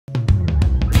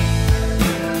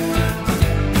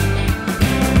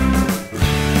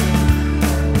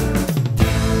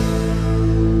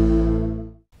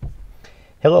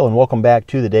Hello and welcome back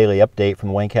to the Daily Update from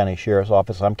the Wayne County Sheriff's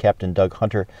Office. I'm Captain Doug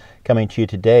Hunter coming to you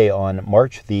today on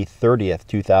March the 30th,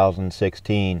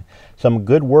 2016. Some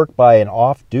good work by an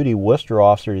off-duty Worcester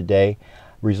officer today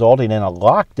resulting in a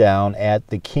lockdown at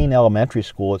the Keene Elementary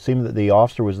School. It seemed that the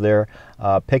officer was there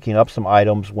picking up some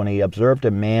items when he observed a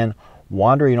man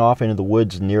wandering off into the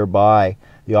woods nearby.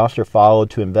 The officer followed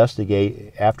to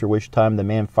investigate, after which time the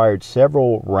man fired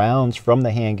several rounds from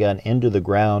the handgun into the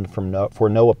ground for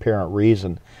no apparent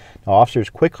reason. Now, officers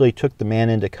quickly took the man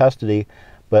into custody,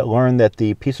 but learned that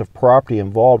the piece of property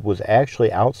involved was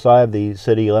actually outside the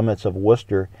city limits of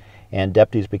Worcester, and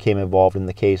deputies became involved in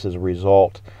the case as a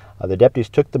result. The deputies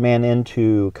took the man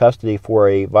into custody for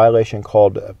a violation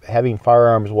called having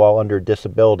firearms while under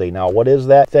disability. Now, what is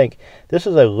that? This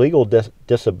is a legal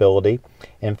disability.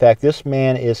 In fact, this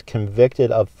man is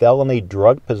convicted of felony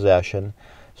drug possession.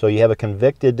 So you have a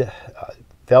convicted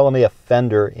felony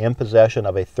offender in possession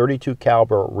of a .32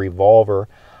 caliber revolver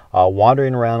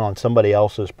wandering around on somebody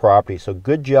else's property. So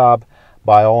good job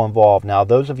by all involved. Now,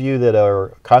 those of you that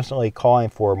are constantly calling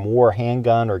for more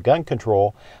handgun or gun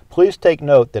control, please take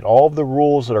note that all of the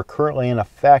rules that are currently in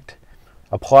effect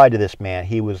apply to this man.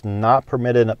 He was not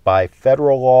permitted by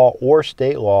federal law or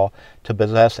state law to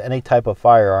possess any type of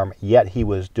firearm, yet he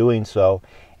was doing so.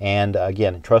 And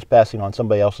again, trespassing on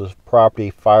somebody else's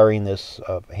property, firing this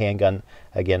handgun,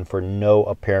 again, for no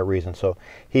apparent reason. So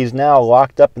he's now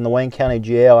locked up in the Wayne County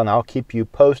Jail, and I'll keep you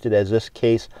posted as this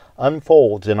case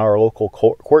unfolds in our local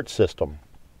court system.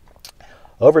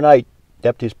 Overnight,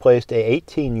 deputies placed a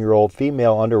 18-year-old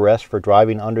female under arrest for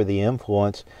driving under the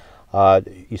influence.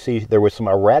 You see, there was some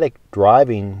erratic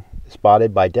driving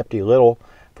spotted by Deputy Little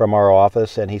from our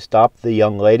office, and he stopped the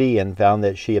young lady and found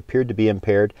that she appeared to be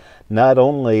impaired not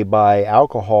only by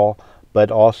alcohol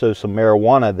but also some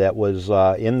marijuana that was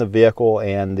in the vehicle,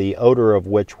 and the odor of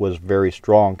which was very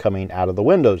strong coming out of the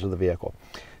windows of the vehicle.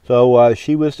 So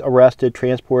she was arrested,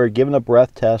 transported, given a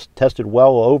breath test, tested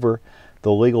well over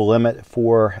the legal limit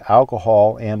for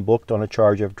alcohol, and booked on a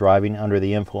charge of driving under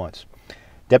the influence.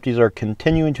 Deputies are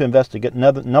continuing to investigate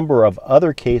another number of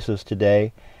other cases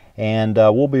today, and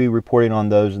we'll be reporting on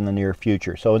those in the near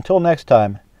future. So until next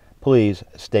time, please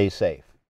stay safe.